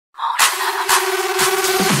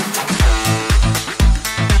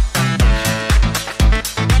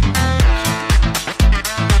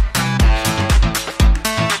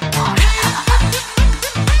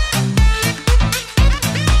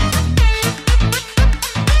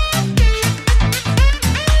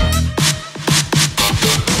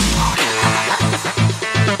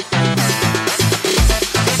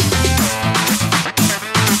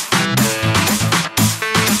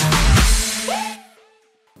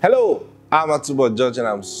Hello, I'm Atubo George, and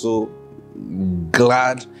I'm so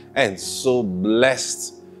glad and so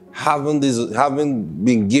blessed having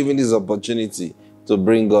been given this opportunity to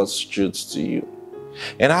bring God's truth to you.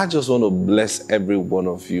 And I just want to bless every one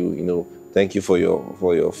of you. Thank you for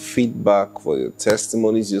your feedback, for your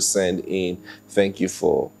testimonies you send in. Thank you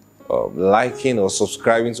for liking or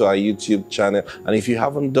subscribing to our YouTube channel. And if you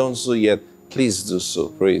haven't done so yet, please do so.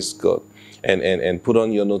 Praise God. And put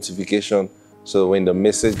on your notification so when the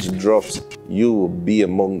message drops, you will be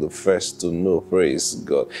among the first to know. Praise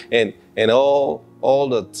God. And all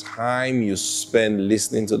the time you spend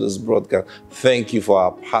listening to this broadcast, thank you for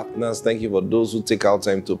our partners. Thank you for those who take out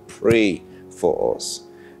time to pray for us.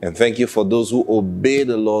 And thank you for those who obey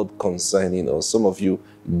the Lord concerning us. Some of you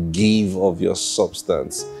give of your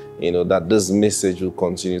substance, that this message will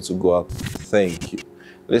continue to go out. Thank you.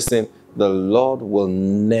 Listen, the Lord will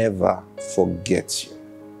never forget you.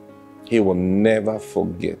 He will never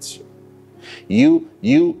forget you.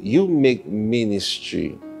 You make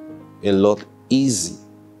ministry a lot easy.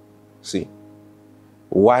 See,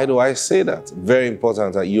 why do I say that? Very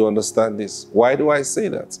important that you understand this. Why do I say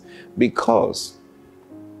that? Because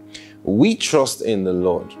we trust in the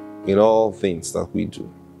Lord in all things that we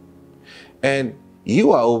do. And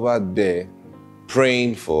you are over there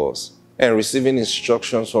praying for us and receiving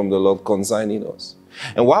instructions from the Lord concerning us.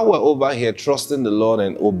 And while we're over here trusting the Lord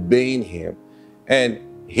and obeying Him, and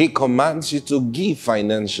He commands you to give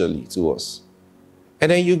financially to us. And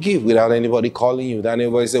then you give without anybody calling you, without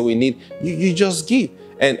anybody saying we need, you just give.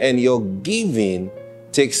 And your giving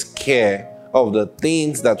takes care of the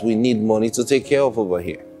things that we need money to take care of over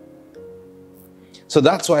here. So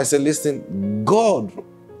that's why I said, listen, God,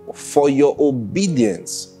 for your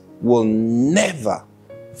obedience, will never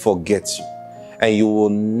forget you. And you will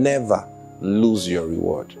never lose your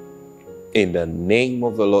reward. In the name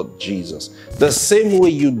of the Lord Jesus. The same way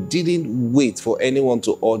you didn't wait for anyone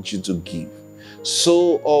to urge you to give,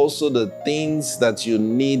 so also the things that you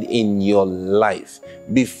need in your life,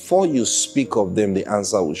 before you speak of them, the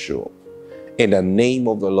answer will show up. In the name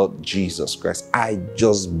of the Lord Jesus Christ, I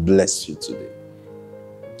just bless you today.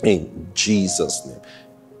 In Jesus' name.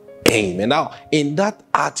 Amen. Now, in that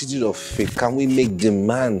attitude of faith, can we make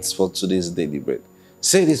demands for today's daily bread?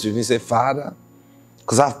 Say this with me. Say, Father,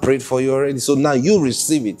 because I've prayed for you already, so now you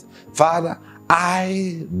receive it. Father,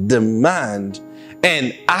 I demand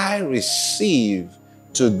and I receive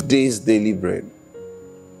today's daily bread.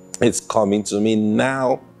 It's coming to me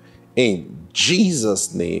now in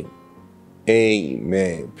Jesus' name.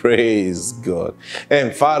 Amen. Praise God.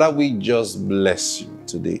 And Father, we just bless you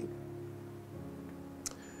today.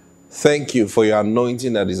 Thank you for your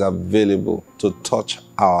anointing that is available to touch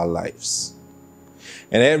our lives.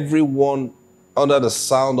 And everyone under the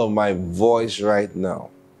sound of my voice right now,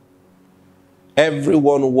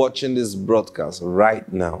 everyone watching this broadcast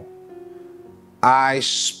right now, I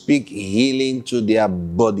speak healing to their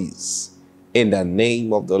bodies in the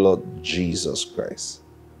name of the Lord Jesus Christ.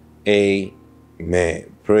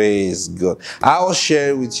 Amen. Praise God. I was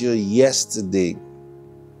sharing with you yesterday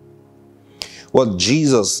what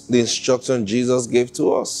the instruction Jesus gave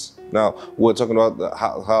to us. Now, we're talking about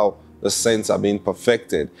how the saints are being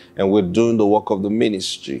perfected, and we're doing the work of the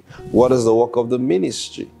ministry. What is the work of the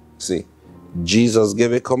ministry? See, Jesus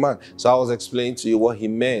gave a command. So I was explaining to you what He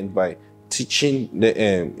meant by teaching,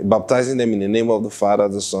 baptizing them in the name of the Father,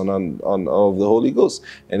 the Son, and of the Holy Ghost.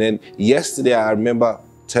 And then yesterday, I remember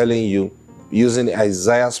telling you, using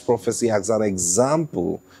Isaiah's prophecy as an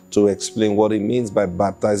example to explain what it means by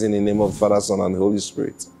baptizing in the name of the Father, Son, and the Holy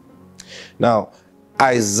Spirit. Now,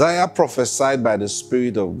 Isaiah prophesied by the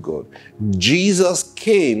Spirit of God. Jesus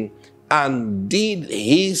came and did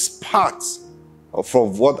His part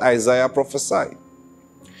from what Isaiah prophesied.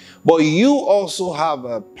 But you also have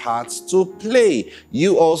a part to play.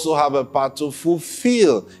 You also have a part to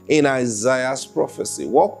fulfill in Isaiah's prophecy.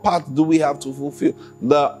 What part do we have to fulfill?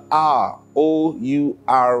 The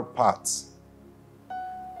O-U-R part.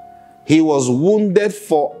 He was wounded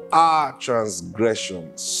for our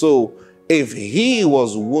transgressions. So if He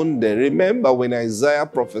was wounded, remember when Isaiah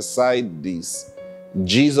prophesied this,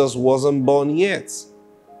 Jesus wasn't born yet.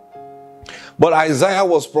 But Isaiah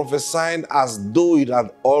was prophesying as though it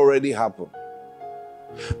had already happened.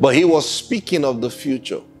 But he was speaking of the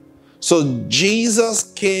future. So Jesus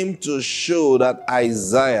came to show that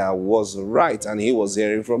Isaiah was right and he was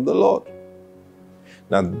hearing from the Lord.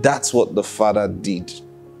 Now that's what the Father did.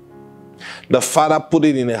 The Father put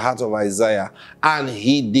it in the heart of Isaiah and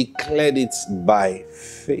he declared it by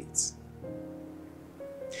faith.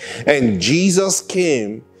 And Jesus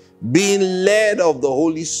came, being led of the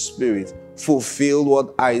Holy Spirit, fulfilled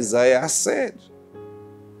what Isaiah said.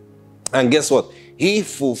 And guess what? He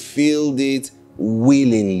fulfilled it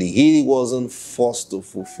willingly. He wasn't forced to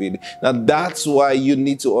fulfill it. Now that's why you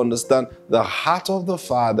need to understand the heart of the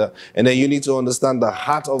Father, and then you need to understand the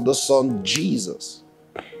heart of the Son, Jesus.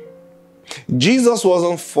 Jesus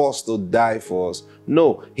wasn't forced to die for us.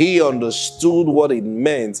 No, he understood what it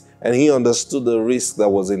meant and he understood the risk that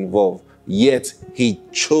was involved. Yet he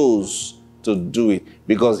chose to do it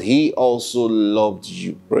because he also loved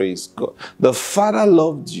you. Praise God. The Father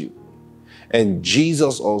loved you. And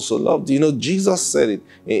Jesus also loved you. You know, Jesus said it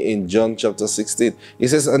in John chapter 16. He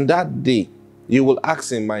says, "On that day, you will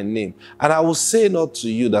ask in my name, and I will say not to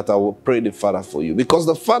you that I will pray the Father for you, because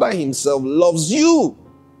the Father himself loves you."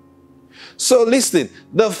 So listen,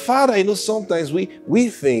 the Father, you know, sometimes we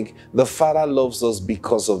think the Father loves us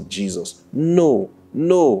because of Jesus. No,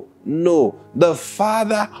 no, no. The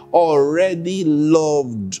Father already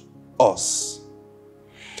loved us.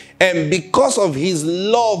 And because of his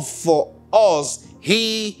love for us,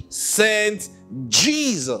 he sent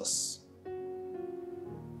Jesus.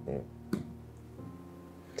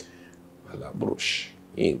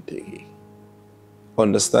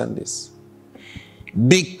 Understand this.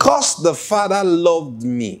 Because the Father loved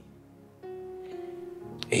me,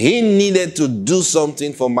 he needed to do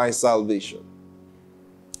something for my salvation.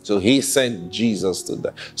 So he sent Jesus to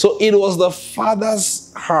die. So it was the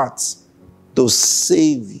Father's heart to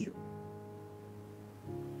save you.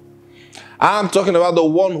 I'm talking about the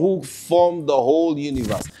one who formed the whole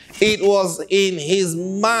universe. It was in his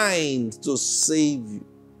mind to save you.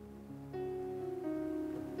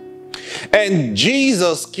 And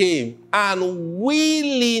Jesus came and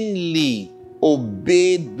willingly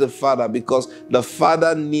obeyed the Father, because the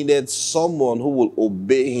Father needed someone who will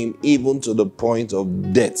obey him even to the point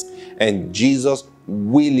of death. And Jesus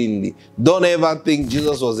willingly. Don't ever think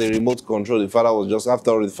Jesus was a remote control. The Father was just,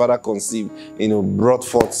 after all, the Father conceived, you know, brought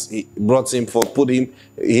him forth, put him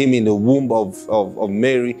in the womb of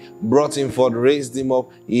Mary, brought him forth, raised him up.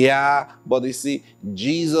 Yeah, but you see,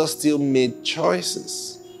 Jesus still made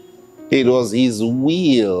choices. It was his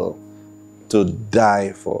will to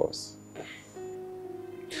die for us.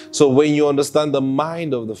 So when you understand the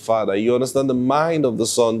mind of the Father, you understand the mind of the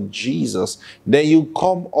Son, Jesus, then you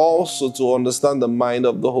come also to understand the mind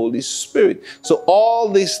of the Holy Spirit. So all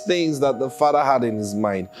these things that the Father had in his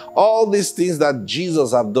mind, all these things that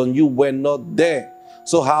Jesus have done, you were not there.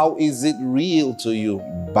 So how is it real to you?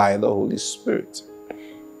 By the Holy Spirit.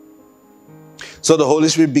 So the Holy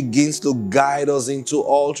Spirit begins to guide us into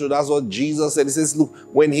all truth. That's what Jesus said. He says, look,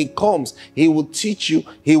 when he comes, he will teach you,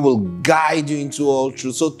 he will guide you into all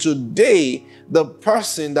truth. So today, the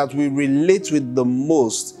person that we relate with the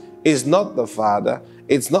most is not the Father,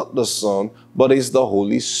 it's not the Son, but it's the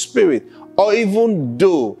Holy Spirit. Or even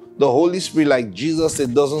though the Holy Spirit, like Jesus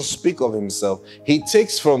said, doesn't speak of himself, he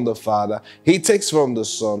takes from the Father, he takes from the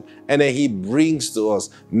Son, and then he brings to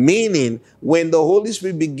us. Meaning, when the Holy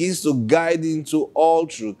Spirit begins to guide into all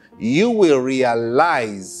truth, you will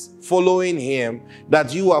realize, following him,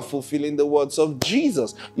 that you are fulfilling the words of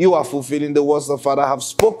Jesus. You are fulfilling the words the Father have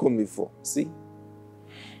spoken before. See?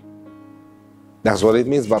 That's what it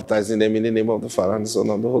means, baptizing them in the name of the Father and the Son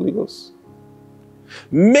and the Holy Ghost.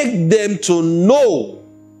 Make them to know.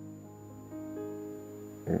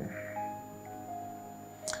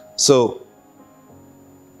 So,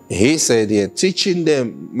 he said here, teaching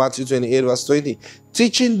them, Matthew 28 verse 20,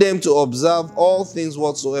 teaching them to observe all things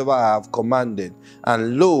whatsoever I have commanded.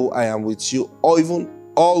 And lo, I am with you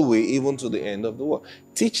always, even to the end of the world.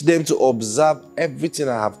 Teach them to observe everything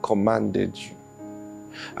I have commanded you.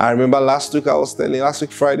 I remember last week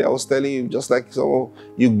Friday, I was telling you, just like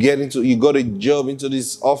you got a job into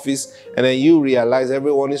this office, and then you realize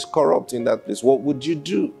everyone is corrupt in that place. What would you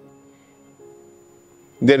do?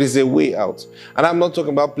 There is a way out. And I'm not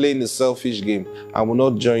talking about playing a selfish game. I will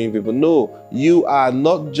not join people. No, you are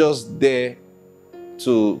not just there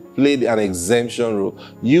to play an exemption role.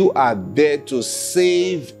 You are there to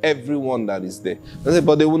save everyone that is there. I say,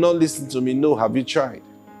 but they will not listen to me. No, have you tried?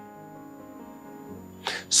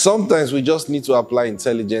 Sometimes we just need to apply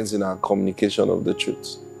intelligence in our communication of the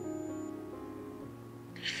truth.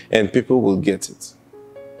 And people will get it.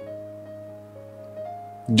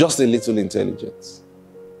 Just a little intelligence.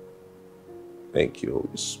 Thank you,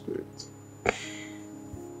 Holy Spirit.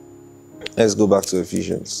 Let's go back to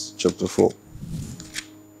Ephesians chapter 4.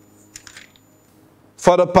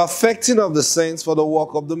 For the perfecting of the saints, for the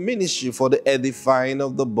work of the ministry, for the edifying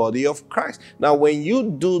of the body of Christ. Now, when you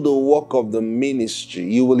do the work of the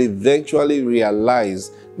ministry, you will eventually realize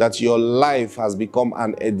that your life has become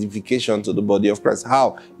an edification to the body of Christ.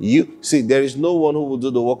 How? You see, there is no one who will do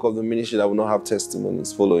the work of the ministry that will not have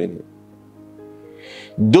testimonies following him.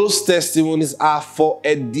 Those testimonies are for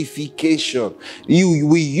edification.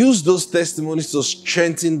 We use those testimonies to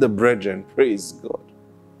strengthen the brethren. Praise God.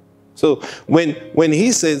 So when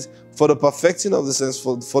he says, for the perfecting of the saints,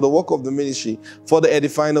 for the work of the ministry, for the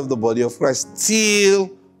edifying of the body of Christ, till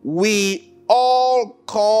we all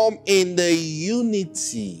come in the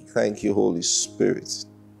unity, thank you, Holy Spirit,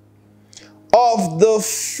 of the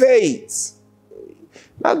faith.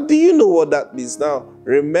 Now, do you know what that means? Now,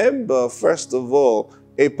 remember, first of all,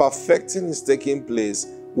 a perfecting is taking place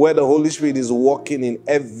where the Holy Spirit is working in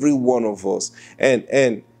every one of us.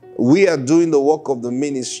 And we are doing the work of the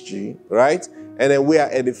ministry, right? And then we are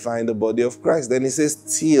edifying the body of Christ. Then he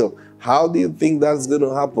says, till. How do you think that's going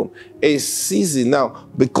to happen? A season. Now,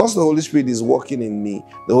 because the Holy Spirit is working in me,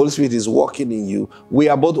 the Holy Spirit is working in you, we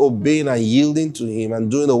are both obeying and yielding to him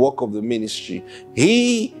and doing the work of the ministry.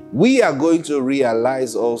 We are going to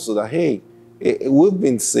realize also that, hey, we've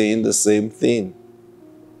been saying the same thing.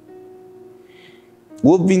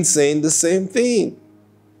 We've been saying the same thing.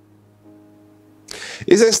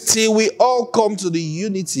 It says, till we all come to the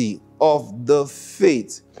unity of the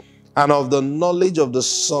faith and of the knowledge of the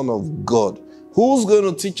Son of God. Who's going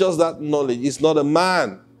to teach us that knowledge? It's not a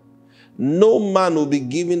man. No man will be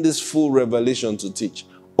given this full revelation to teach.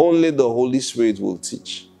 Only the Holy Spirit will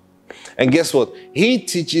teach. And guess what? He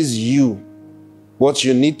teaches you what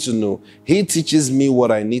you need to know. He teaches me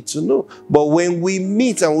what I need to know. But when we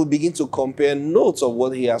meet and we begin to compare notes of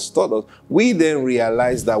what he has taught us, we then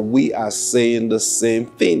realize that we are saying the same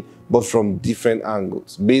thing, but from different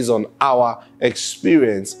angles, based on our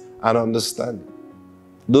experience and understanding.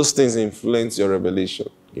 Those things influence your revelation.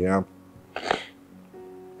 Yeah.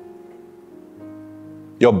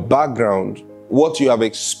 Your background, what you have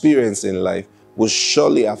experienced in life, will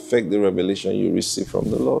surely affect the revelation you receive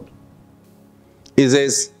from the Lord. It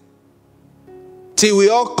says, till we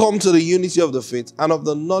all come to the unity of the faith and of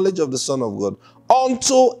the knowledge of the Son of God,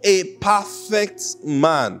 unto a perfect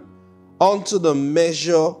man, unto the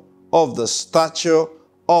measure of the stature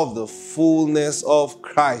of the fullness of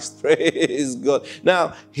Christ. Praise God.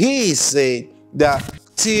 Now, he is saying that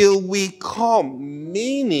till we come,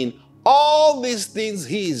 meaning all these things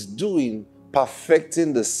he is doing,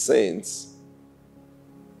 perfecting the saints,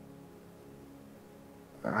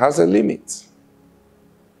 has a limit.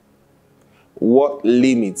 What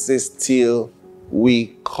limit? Says till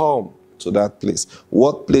we come to that place.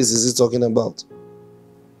 What place is he talking about?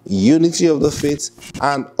 Unity of the faith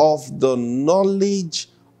and of the knowledge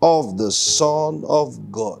of the Son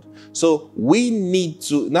of God. So we need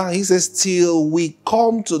to, now he says till we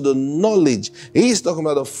come to the knowledge. He's talking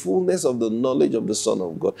about the fullness of the knowledge of the Son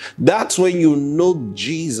of God. That's when you know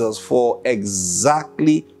Jesus for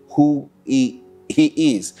exactly who he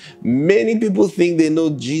is. Many people think they know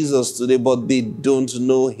Jesus today, but they don't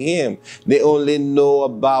know him. They only know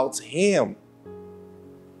about him.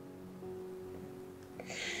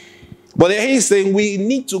 But then he's saying we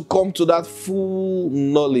need to come to that full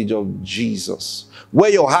knowledge of Jesus,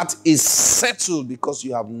 where your heart is settled because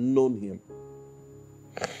you have known him.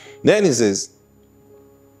 Then he says,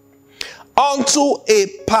 unto a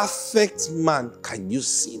perfect man. Can you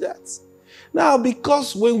see that? Now,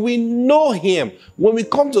 because when we know him, when we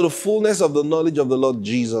come to the fullness of the knowledge of the Lord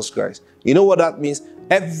Jesus Christ, you know what that means?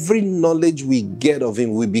 Every knowledge we get of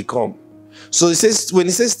him, we become. So it says, when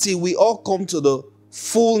it says till we all come to the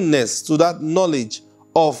fullness, to that knowledge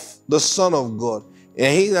of the Son of God,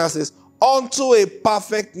 and he now says, unto a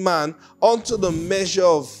perfect man, unto the measure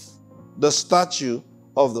of the stature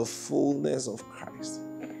of the fullness of Christ.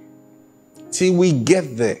 Till we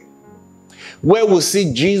get there, where we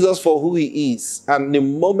see Jesus for who he is, and the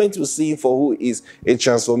moment we see him for who he is, a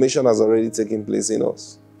transformation has already taken place in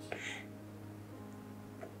us.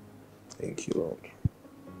 Thank you, Lord.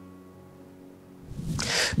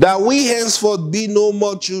 That we henceforth be no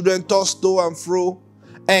more children tossed to and fro,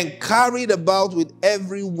 and carried about with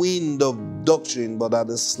every wind of doctrine, but at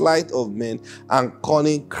the sleight of men and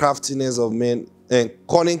cunning craftiness of men, and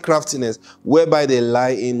cunning craftiness, whereby they lie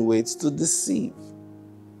in wait to deceive.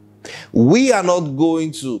 We are not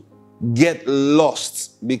going to get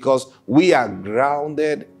lost because we are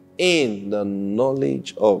grounded in the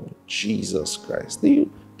knowledge of Jesus Christ.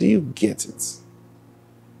 Do Do you get it?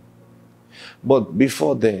 But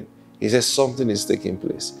before then, he says something is taking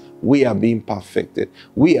place. We are being perfected.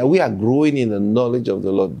 We are growing in the knowledge of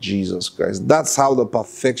the Lord Jesus Christ. That's how the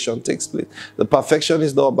perfection takes place. The perfection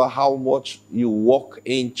is not about how much you walk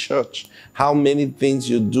in church, how many things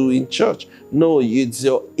you do in church. No, it's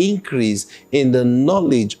your increase in the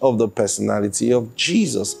knowledge of the personality of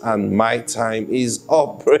Jesus. And my time is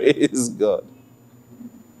up. Praise God.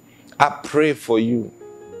 I pray for you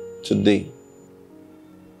today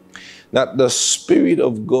that the Spirit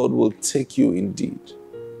of God will take you indeed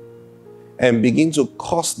and begin to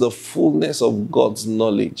cause the fullness of God's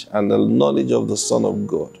knowledge and the knowledge of the Son of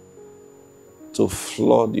God to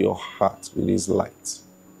flood your heart with His light.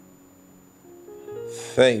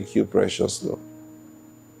 Thank you, precious Lord.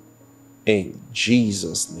 In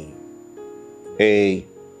Jesus' name,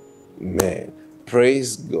 amen.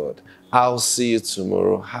 Praise God. I'll see you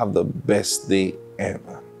tomorrow. Have the best day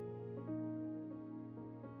ever.